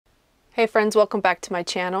Hey friends, welcome back to my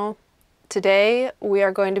channel. Today we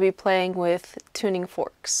are going to be playing with tuning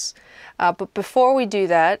forks. But before we do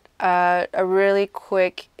that, a really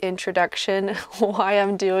quick introduction why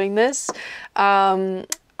I'm doing this.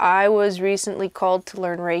 I was recently called to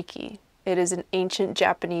learn Reiki. It is an ancient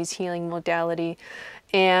Japanese healing modality.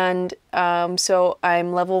 And so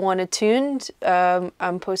I'm level 1 attuned.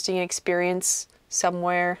 I'm posting an experience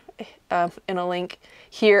somewhere in a link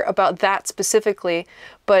here about that specifically,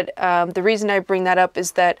 but the reason I bring that up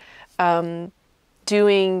is that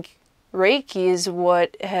doing Reiki is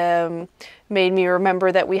what made me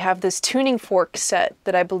remember that we have this tuning fork set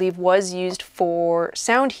that I believe was used for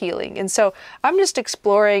sound healing. And so I'm just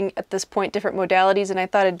exploring at this point different modalities, and I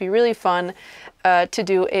thought it'd be really fun to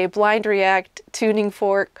do a blind react tuning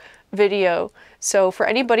fork video. So for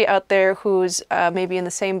anybody out there who's maybe in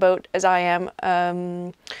the same boat as I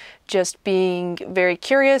am, just being very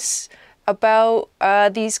curious about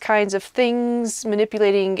these kinds of things,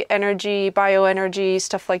 manipulating energy, bioenergy,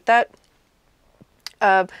 stuff like that.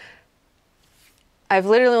 I've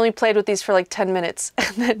literally only played with these for like 10 minutes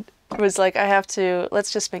and then was like,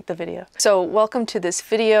 let's just make the video. So welcome to this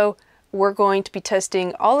video. We're going to be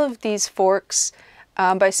testing all of these forks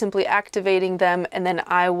by simply activating them, and then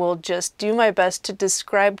I will just do my best to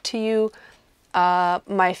describe to you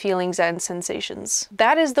my feelings and sensations.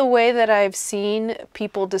 That is the way that I've seen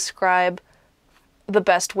people describe the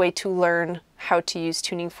best way to learn how to use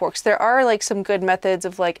tuning forks. There are like some good methods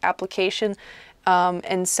of like application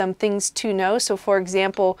and some things to know. So for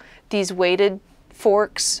example, these weighted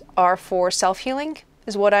forks are for self-healing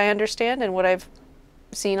is what I understand and what I've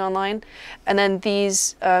seen online. And then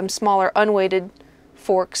these smaller unweighted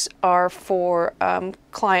forks are for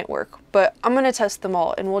client work, but I'm going to test them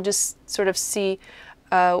all and we'll just sort of see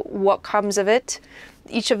what comes of it.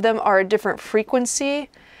 Each of them are a different frequency,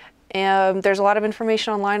 and there's a lot of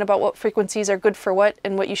information online about what frequencies are good for what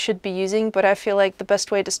and what you should be using, but I feel like the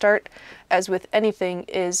best way to start, as with anything,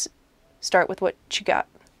 is start with what you got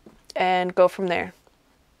and go from there.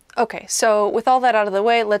 Okay, so with all that out of the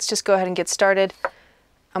way, let's just go ahead and get started.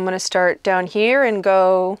 I'm going to start down here and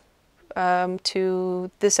go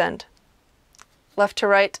to this end. Left to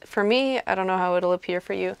right for me. I don't know how it'll appear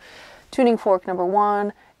for you. Tuning fork number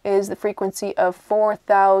 1 is the frequency of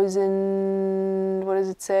 4,000, what does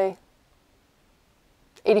it say?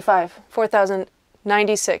 85,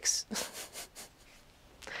 4,096.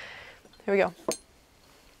 Here we go.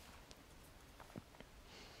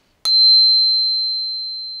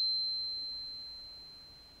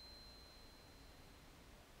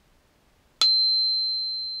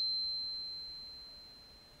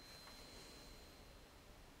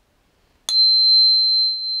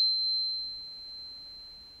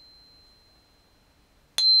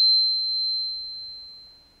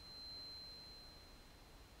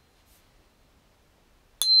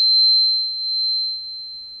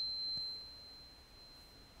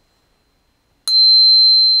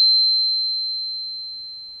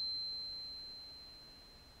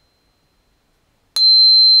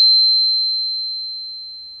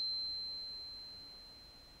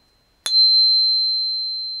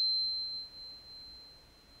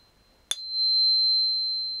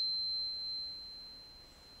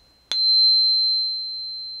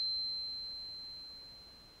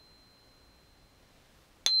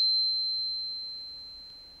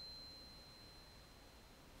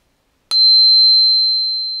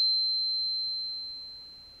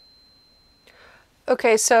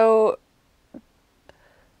 Okay, so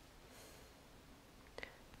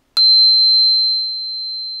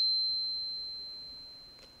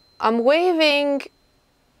I'm waving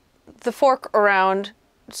the fork around,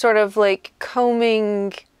 sort of like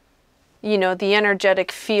combing, you know, the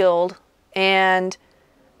energetic field, and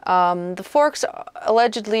the forks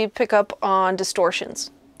allegedly pick up on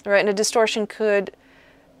distortions, right? And a distortion could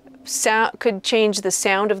change the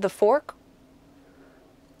sound of the fork.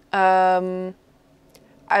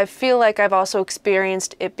 I feel like I've also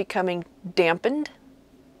experienced it becoming dampened,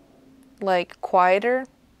 like quieter.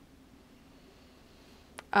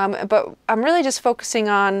 But I'm really just focusing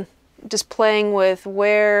on just playing with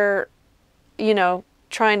where, you know,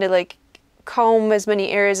 trying to like comb as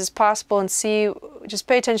many areas as possible and see, just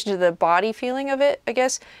pay attention to the body feeling of it, I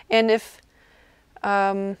guess. And if,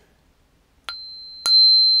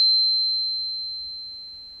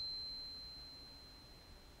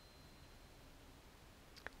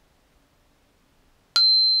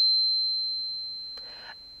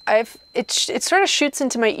 it sort of shoots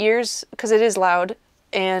into my ears because it is loud,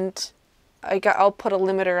 and I'll put a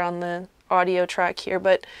limiter on the audio track here,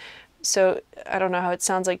 but so I don't know how it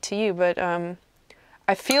sounds like to you, but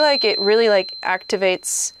I feel like it really like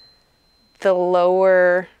activates the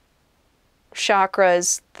lower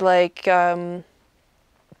chakras, like,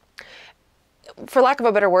 for lack of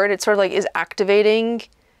a better word, it sort of like is activating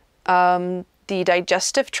the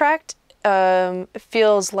digestive tract. It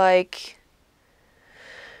feels like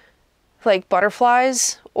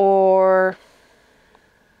butterflies, or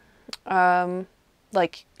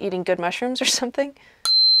like eating good mushrooms or something.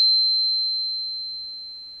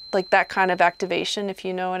 Like that kind of activation, if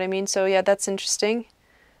you know what I mean. So yeah, that's interesting.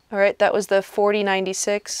 All right, that was the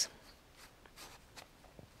 4096.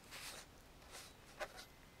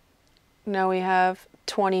 Now we have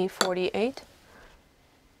 2048.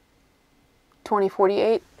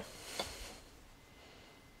 2048.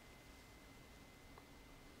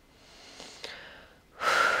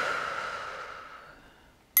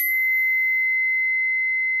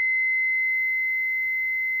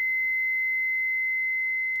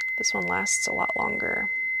 This one lasts a lot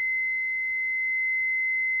longer.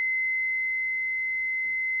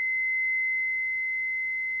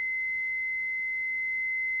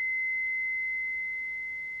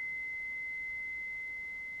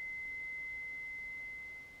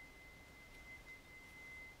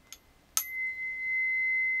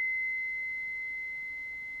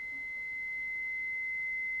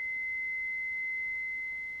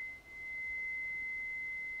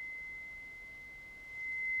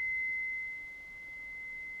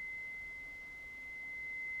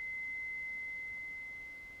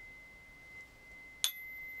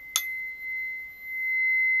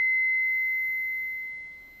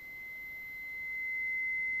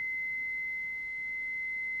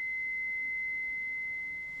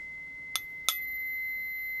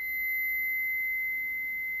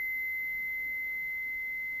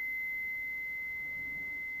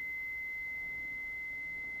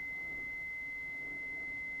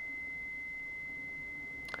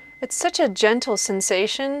 It's such a gentle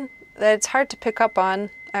sensation that it's hard to pick up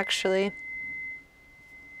on, actually.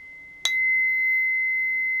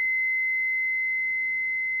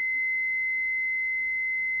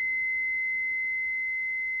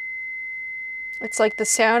 It's like the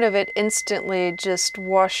sound of it instantly just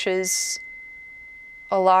washes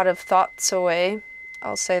a lot of thoughts away.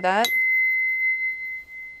 I'll say that.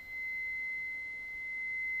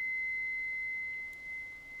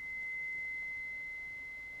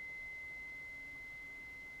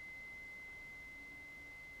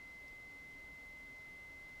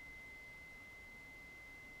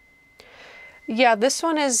 Yeah, this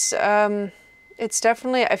one is, it's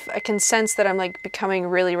definitely, I can sense that I'm like becoming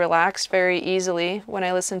really relaxed very easily when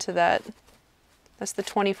I listen to that. That's the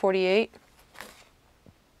 2048.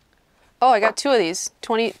 Oh, I got two of these,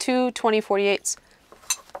 2048s.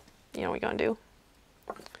 You know what we're gonna do?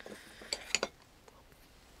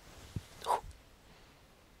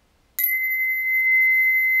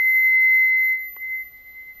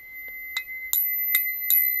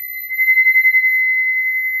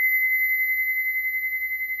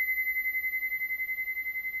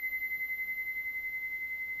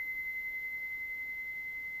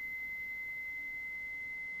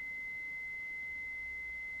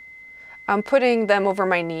 I'm putting them over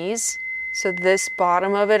my knees. So this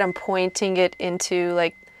bottom of it, I'm pointing it into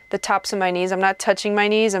like the tops of my knees. I'm not touching my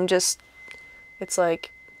knees. I'm just, it's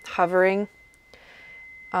like hovering.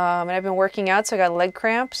 And I've been working out, so I got leg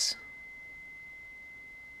cramps.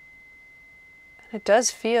 And it does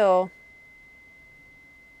feel,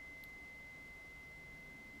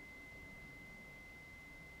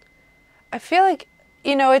 I feel like,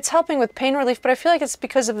 you know, it's helping with pain relief, but I feel like it's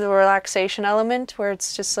because of the relaxation element where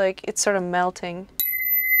it's just like, it's sort of melting.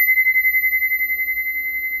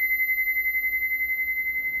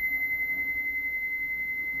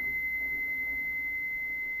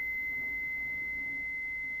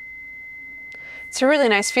 It's a really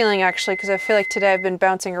nice feeling actually, because I feel like today I've been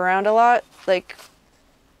bouncing around a lot, like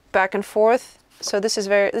back and forth. So this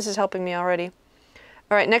is helping me already.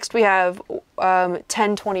 All right, next we have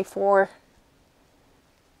 1024.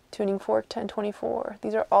 Tuning fork 1024.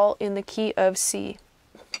 These are all in the key of C.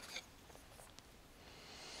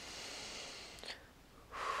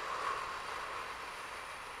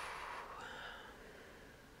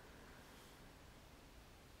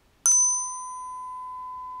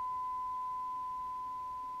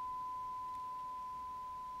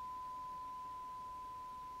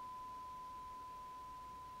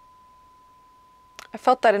 I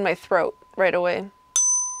felt that in my throat right away.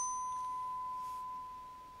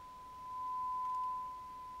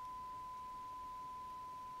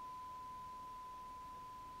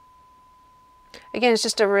 Again, it's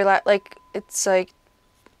just a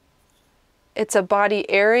it's a body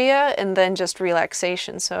area and then just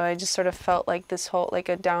relaxation. So I just sort of felt like this whole, like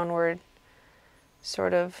a downward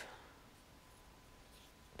sort of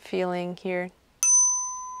feeling here.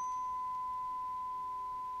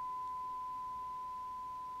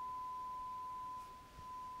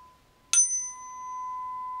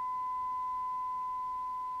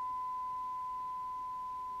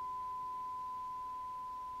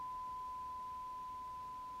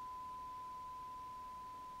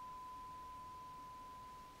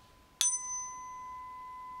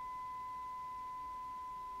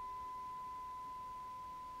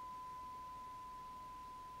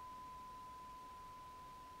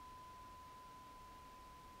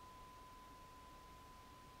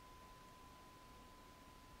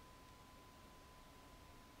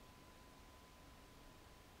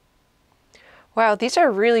 Wow, these are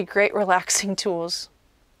really great relaxing tools.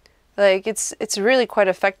 Like it's really quite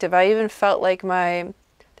effective. I even felt like I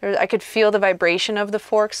could feel the vibration of the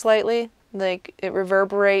fork slightly. Like it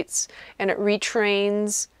reverberates and it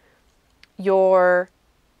retrains your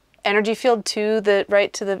energy field to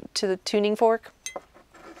the tuning fork.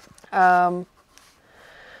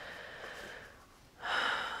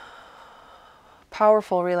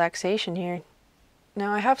 Powerful relaxation here.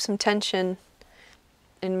 Now I have some tension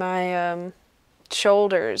in my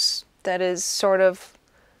shoulders that is sort of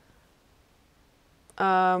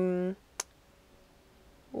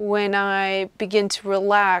when I begin to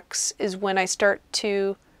relax is when I start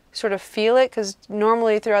to sort of feel it, because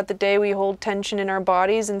normally throughout the day we hold tension in our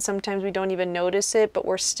bodies and sometimes we don't even notice it, but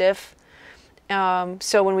we're stiff.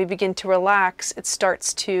 So when we begin to relax, we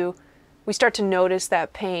start to notice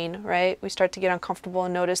that pain, right? We start to get uncomfortable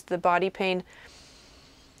and notice the body pain.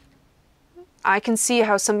 I can see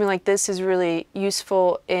how something like this is really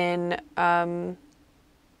useful in,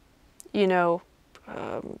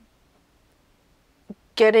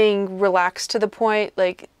 getting relaxed to the point,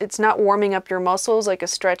 like it's not warming up your muscles like a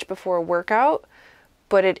stretch before a workout,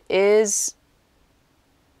 but it is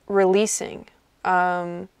releasing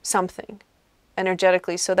something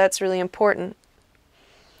energetically. So that's really important,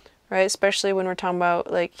 right? Especially when we're talking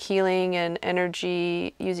about like healing and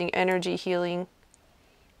energy, using energy healing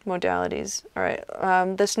modalities. All right,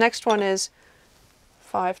 this next one is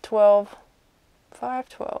 512,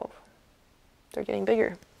 512. They're getting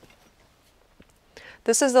bigger.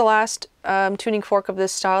 This is the last tuning fork of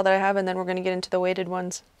this style that I have, and then we're going to get into the weighted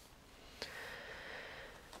ones.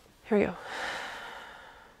 Here we go.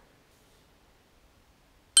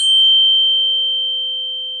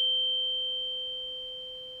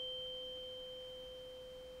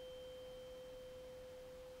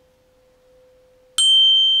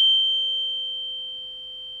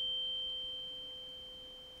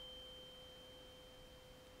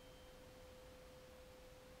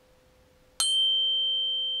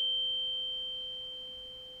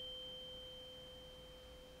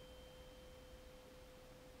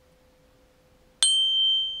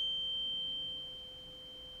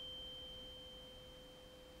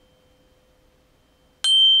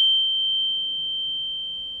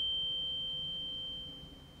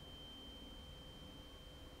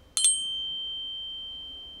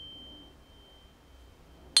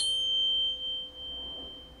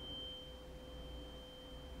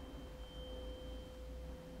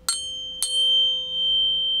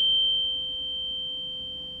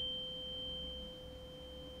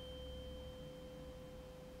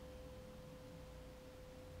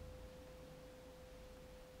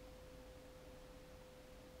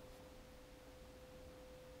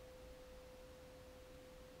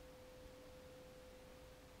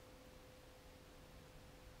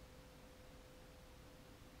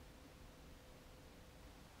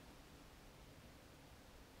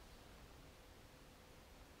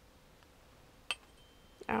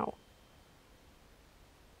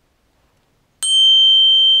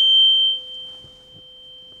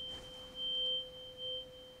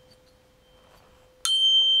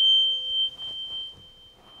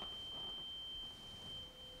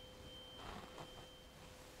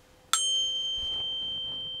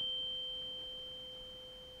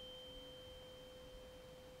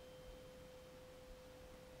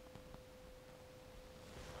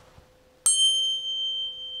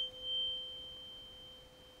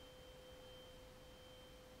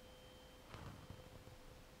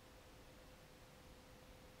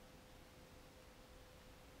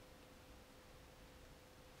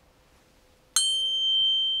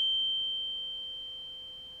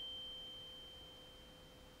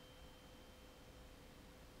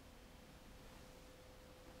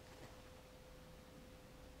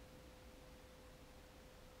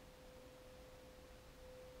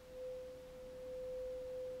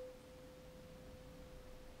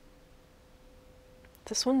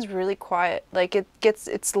 This one's really quiet. Like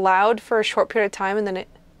it's loud for a short period of time and then it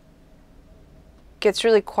gets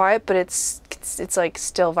really quiet, but it's like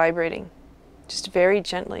still vibrating, just very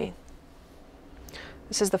gently.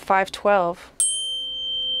 This is the 512.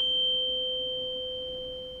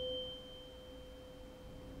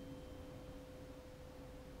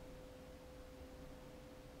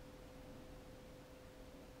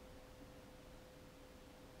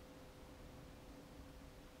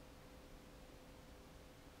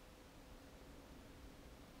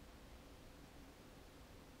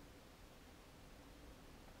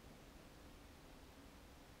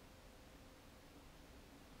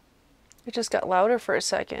 It just got louder for a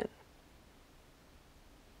second.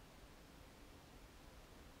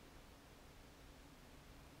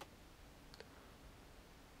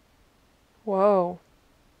 Whoa.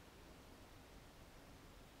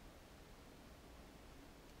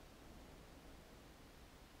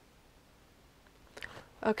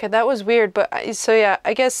 Okay, that was weird, but so yeah,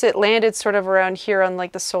 I guess it landed sort of around here on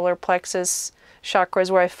like the solar plexus chakras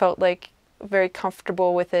where I felt like very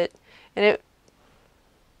comfortable with it. And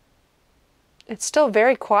it's still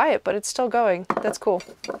very quiet, but it's still going. That's cool.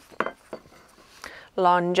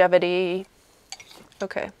 Longevity.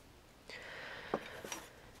 Okay.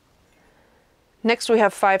 Next we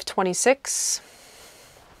have 526.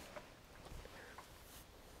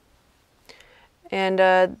 And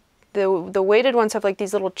the weighted ones have like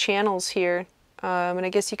these little channels here. And I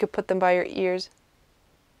guess you could put them by your ears.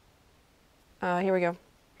 Here we go.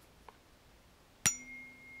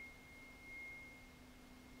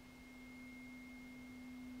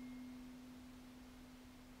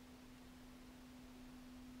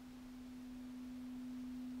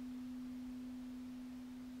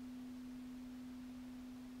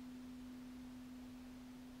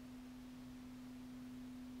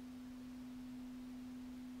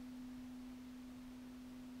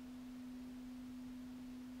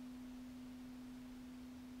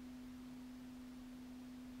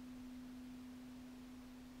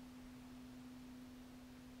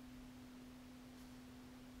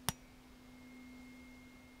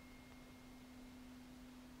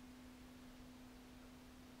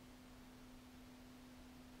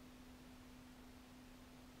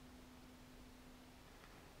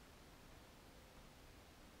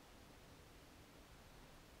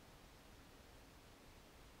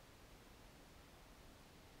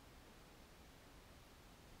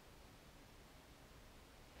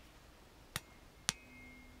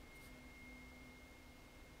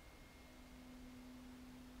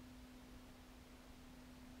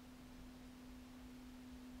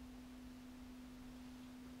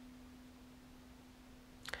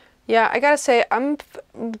 Yeah, I gotta say,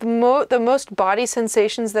 the most body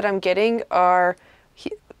sensations that I'm getting are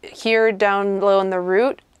here down low in the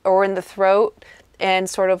root or in the throat, and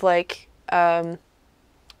sort of like, yeah,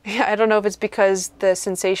 I don't know if it's because the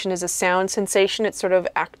sensation is a sound sensation, it sort of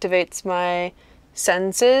activates my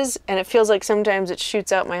senses, and it feels like sometimes it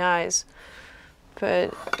shoots out my eyes.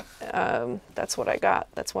 But that's what I got.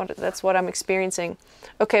 That's what I'm experiencing.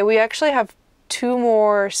 Okay, we actually have 2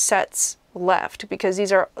 more sets left because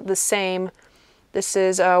these are the same. This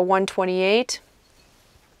is 128.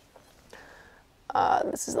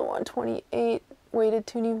 This is the 128 weighted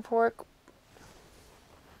tuning fork.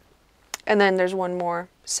 And then there's one more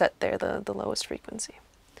set there, the lowest frequency.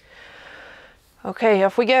 Okay,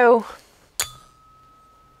 off we go.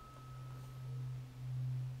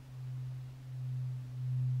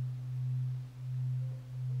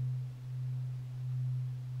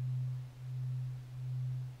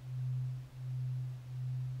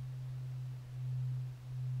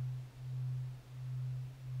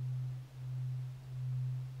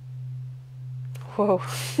 Whoa.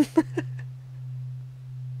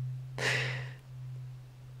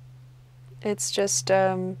 It's just,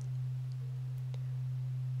 you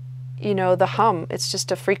know, the hum. It's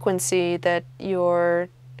just a frequency that you're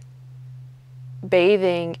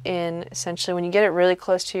bathing in, essentially, when you get it really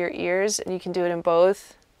close to your ears, and you can do it in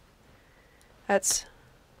both. That's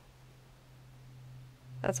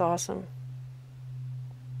awesome.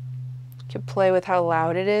 You can play with how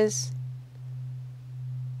loud it is.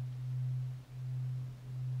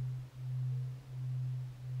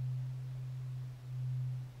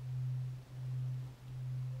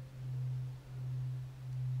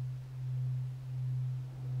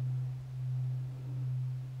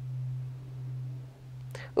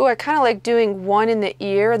 Ooh, I kind of like doing one in the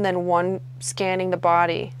ear and then one scanning the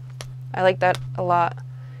body. I like that a lot,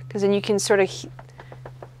 because then you can sort of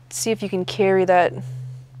see if you can carry that.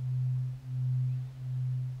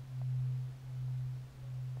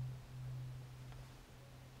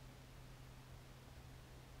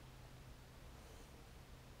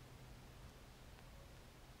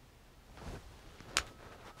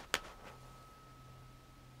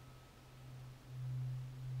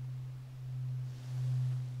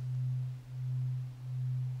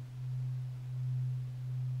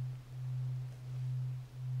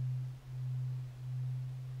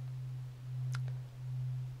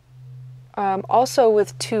 Also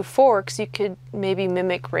with two forks, you could maybe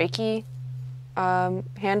mimic Reiki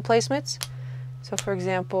hand placements. So for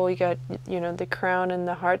example, you got, you know, the crown and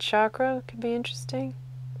the heart chakra could be interesting.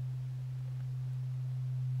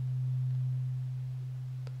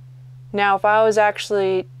 Now, if I was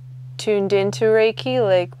actually tuned into Reiki,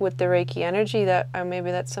 like with the Reiki energy, that maybe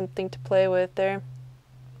that's something to play with there.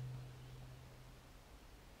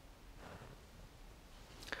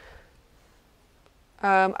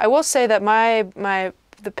 I will say that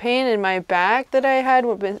the pain in my back that I had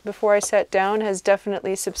before I sat down has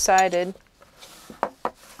definitely subsided.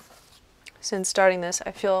 Since starting this,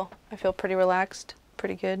 I feel pretty relaxed,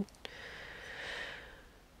 pretty good.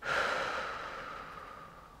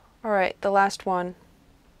 All right, the last one.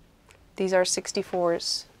 These are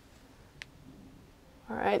 64s.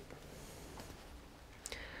 All right.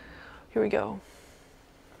 Here we go.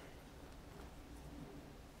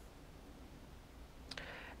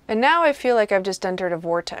 And now I feel like I've just entered a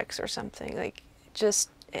vortex or something. Like it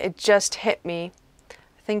just hit me.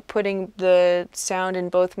 I think putting the sound in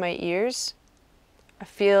both my ears, I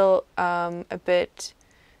feel a bit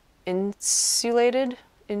insulated,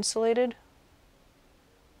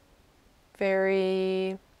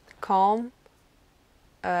 very calm.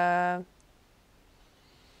 I'd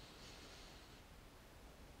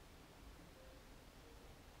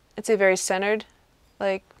say very centered,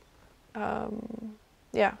 like,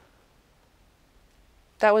 yeah.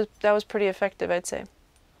 That was pretty effective, I'd say.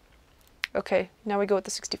 Okay, now we go with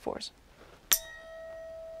the 64s.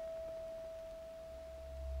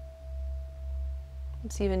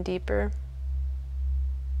 It's even deeper.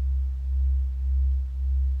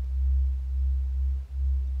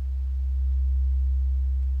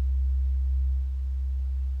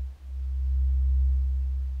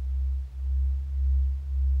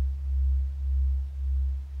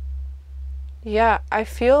 Yeah, I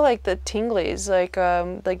feel like the tinglies,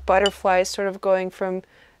 like butterflies sort of going from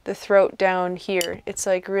the throat down here. It's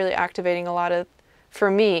like really activating a lot of, for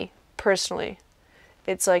me personally,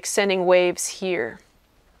 it's like sending waves here.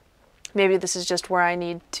 Maybe this is just where I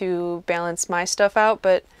need to balance my stuff out,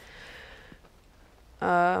 but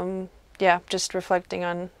yeah, just reflecting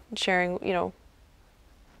on sharing, you know,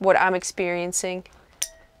 what I'm experiencing.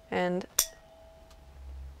 And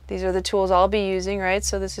these are the tools I'll be using, right?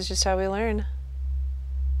 So this is just how we learn.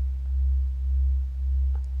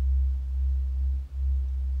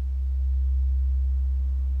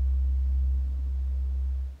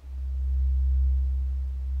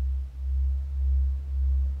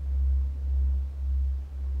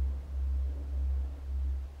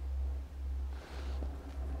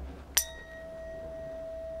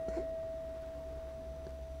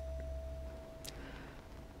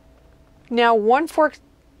 Now, one fork,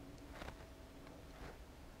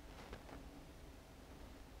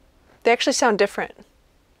 they actually sound different.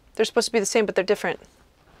 They're supposed to be the same, but they're different.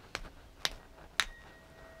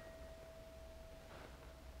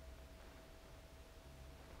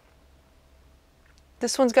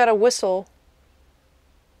 This one's got a whistle.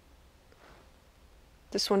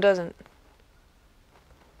 This one doesn't.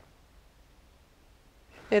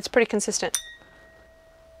 It's pretty consistent.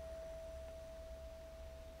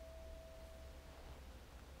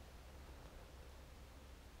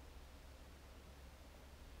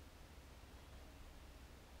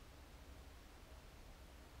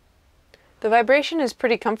 The vibration is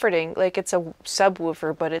pretty comforting. Like it's a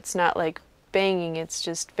subwoofer, but it's not like banging. It's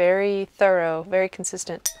just very thorough, very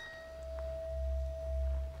consistent.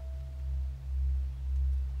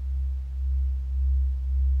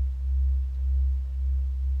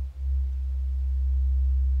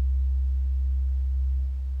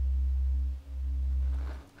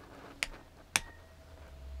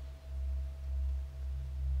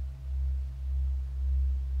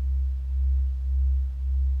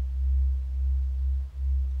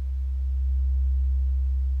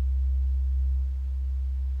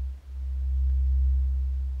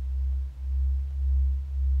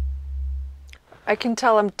 I can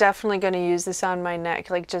tell I'm definitely going to use this on my neck,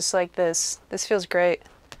 like just like this. This feels great.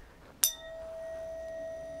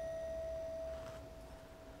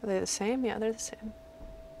 Are they the same? Yeah, they're the same.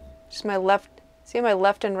 Just my left, see my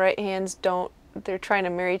left and right hands don't, they're trying to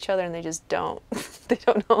mirror each other and they just don't. They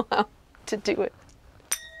don't know how to do it.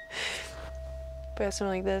 But I have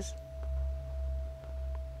something like this.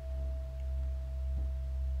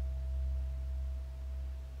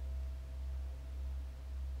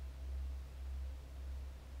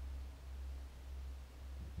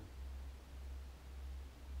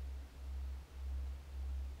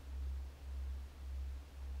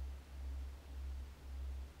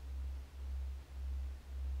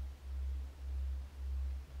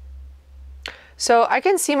 So I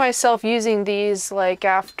can see myself using these like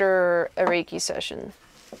after a Reiki session.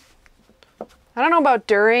 I don't know about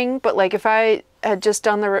during, but like if I had just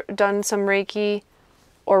done some Reiki,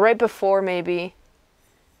 or right before maybe.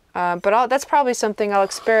 But that's probably something I'll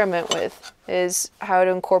experiment with, is how to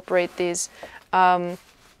incorporate these.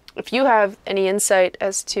 If you have any insight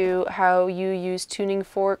as to how you use tuning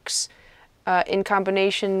forks in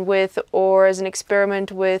combination with or as an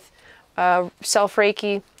experiment with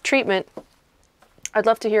self-Reiki treatment, I'd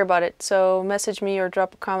love to hear about it. So message me or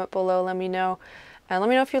drop a comment below, let me know. And let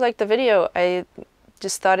me know if you liked the video. I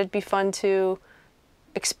just thought it'd be fun to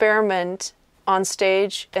experiment on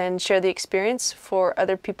stage and share the experience for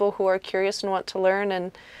other people who are curious and want to learn.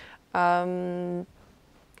 And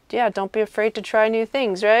yeah, don't be afraid to try new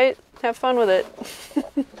things, right? Have fun with it.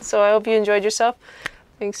 So I hope you enjoyed yourself.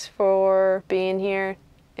 Thanks for being here,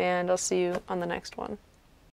 and I'll see you on the next one.